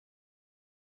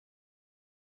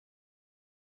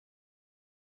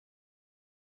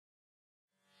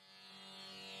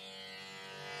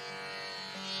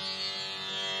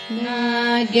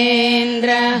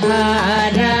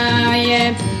नागेन्द्रहाराय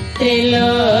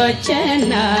त्रिलोचनाय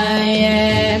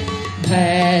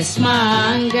भस्माङ्गरागाय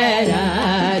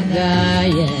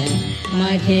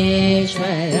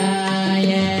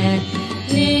महेश्वराय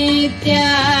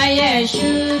नित्याय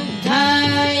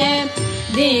शुद्धाय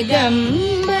दिगम्बराय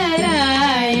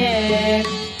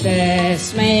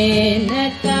तस्मै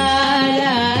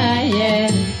नकाराय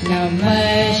नमः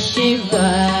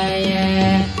शिवाय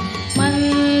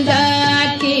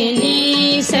मन्दाकिनी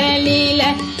सलिल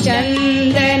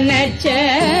चन्दन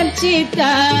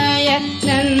चर्चिताय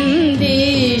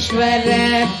नन्दीश्वर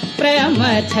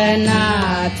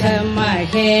प्रमथनाथ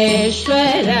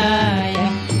महेश्वराय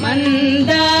मन्दारमुख्य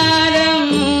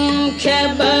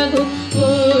बहु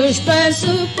पुष्पसुपूजिताय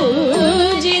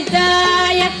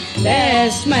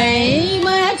तस्मै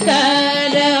मकरमहिताय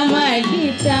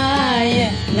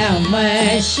नमः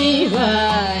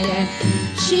शिवाय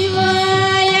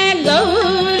शिवाय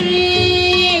गौरी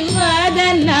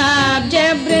वदनाब्जवृन्द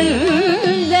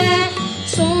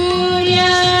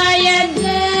सूर्याय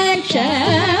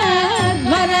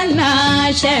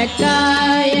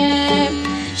दक्षध्वरनाशकाय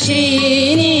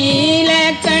श्रीनीलकण्ठाय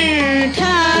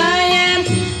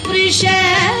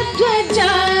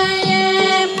वृषध्वजाय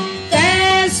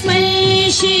तस्मै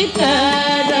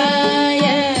शिखराय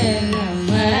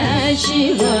नमः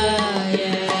शिवाय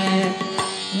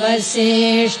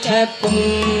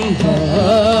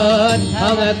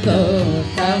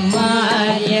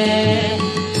वसिष्ठकुम्भोद्भवगौतमाय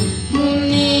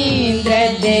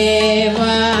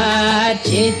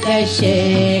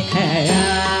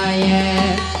मुनीन्द्रदेवार्चितशेखराय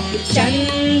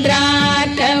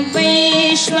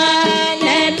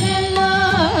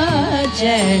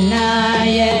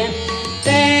चन्द्राकवैश्वानरलोचनाय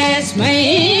तस्मै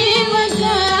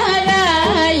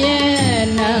वकाराय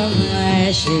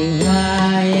नमः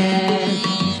शिवाय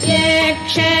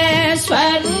यक्षस्वरूपाय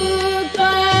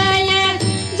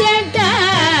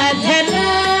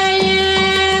जटाधराय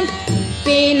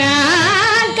पिनाकहस्ताय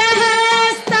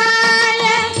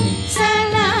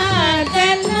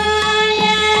सनातनाय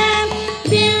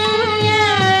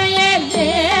दिव्याय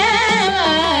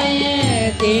देवाय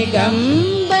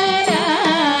दिगम्बराय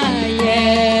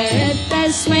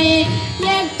तस्मै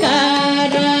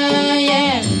यकाराय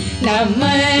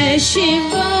नमः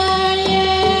शिवाय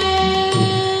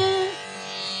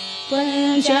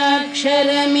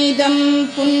पञ्चाक्षरमिदं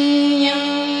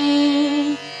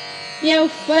पुण्यम् यः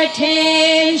पठे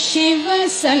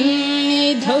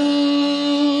शिवसन्निधौ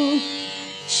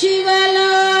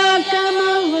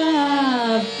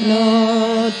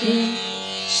शिवलोकमवाप्नोति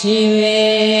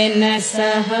शिवेन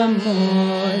सह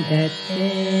मोदते।